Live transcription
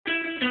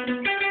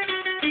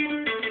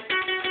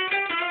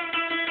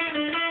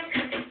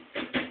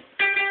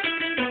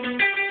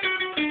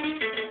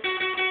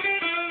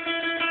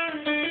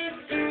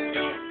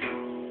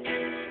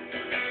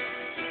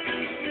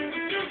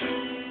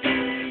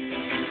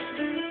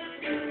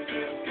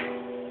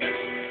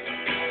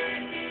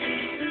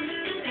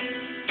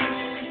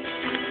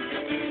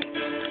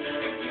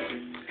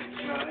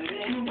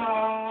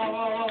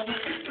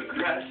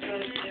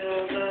Progressive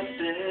till the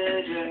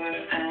bitter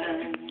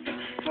end.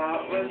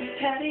 Thought was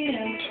petty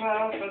and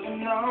 12 for the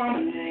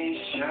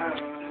nomination.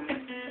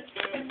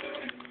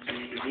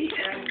 The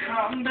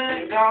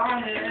incumbent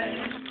got it.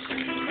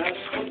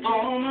 That's the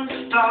bonus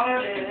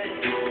started.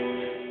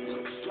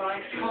 Looks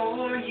like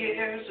 4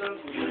 years of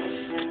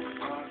Wilson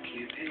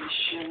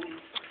occupation.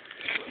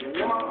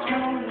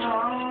 Long,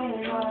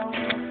 long, long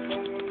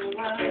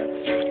Follette.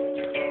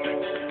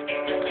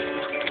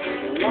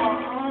 Long,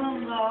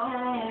 long,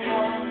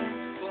 long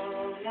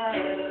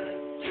Follette.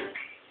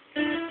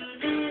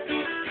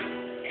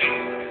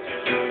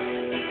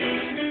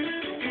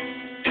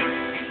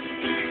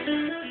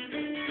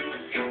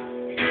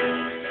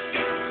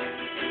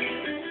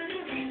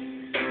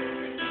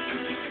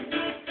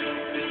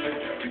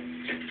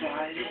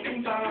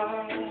 Fighting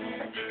ball,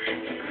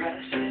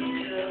 progressive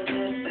till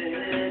the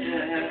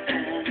bitter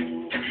end.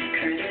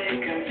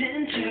 Critic of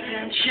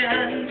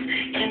intervention,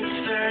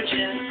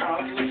 insurgent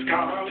of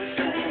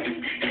Wisconsin.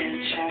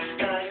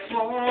 Chastised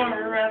for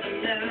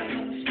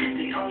revenues,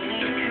 the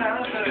only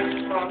covered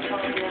spot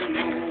on the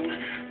moon.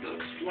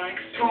 Looks like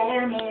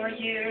 4 more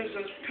years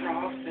of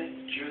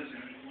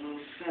profit-driven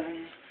Wilson.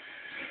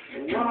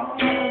 Long,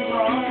 long,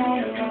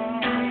 long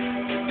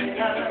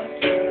Follette.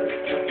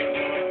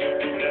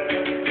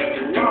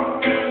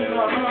 Long,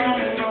 long,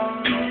 long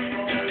Follette.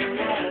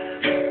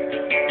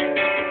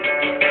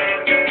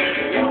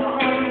 Long,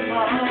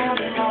 long,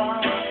 long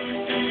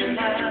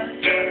Follette.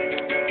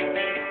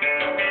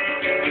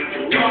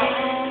 Long,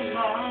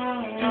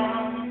 long,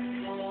 long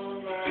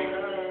Follette.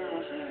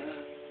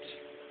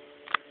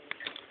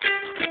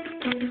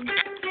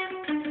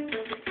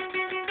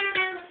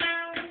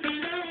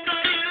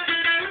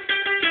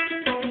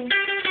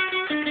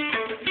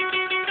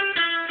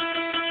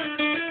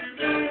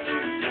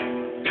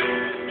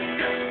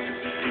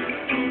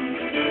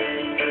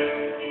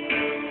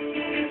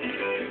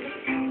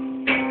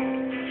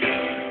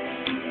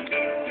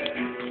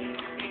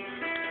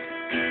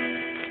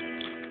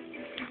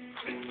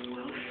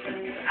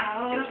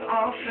 Out of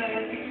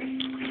office,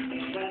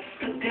 that's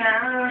the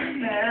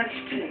damage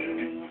too.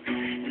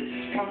 This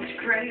once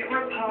great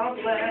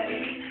republic,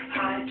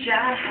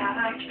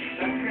 hijacked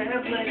by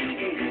privileged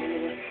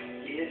few.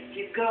 If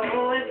you go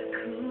with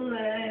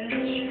Coolidge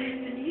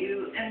and you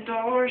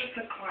endorse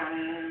the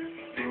Klan,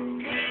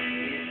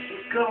 if you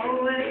go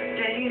with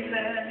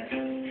Davis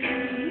and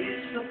you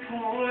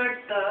support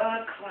the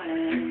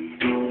Klan,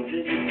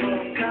 physical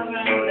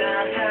government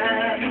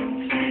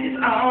is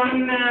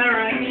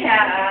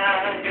un-American.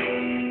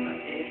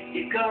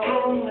 Go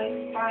with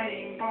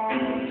fighting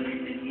bombs,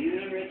 and you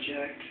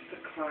reject the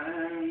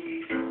Klan.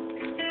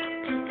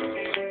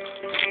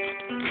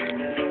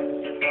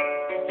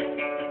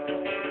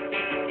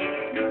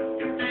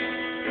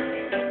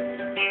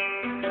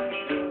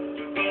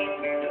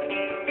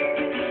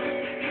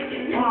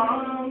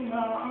 Long,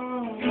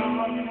 long,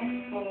 long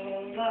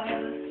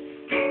Follette.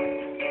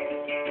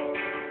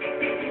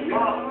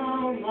 Long,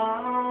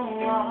 long,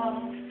 long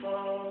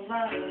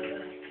Follette.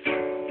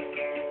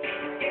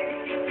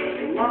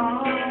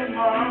 Long,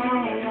 long, long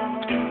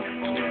Follette.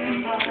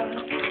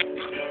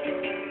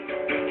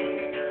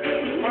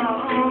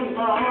 Long,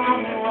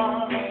 long,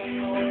 long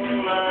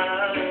Follette.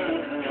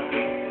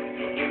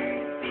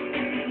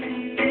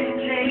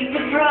 Take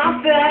the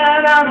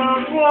profit out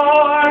of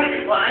war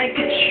like a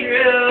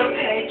true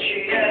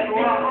patriot.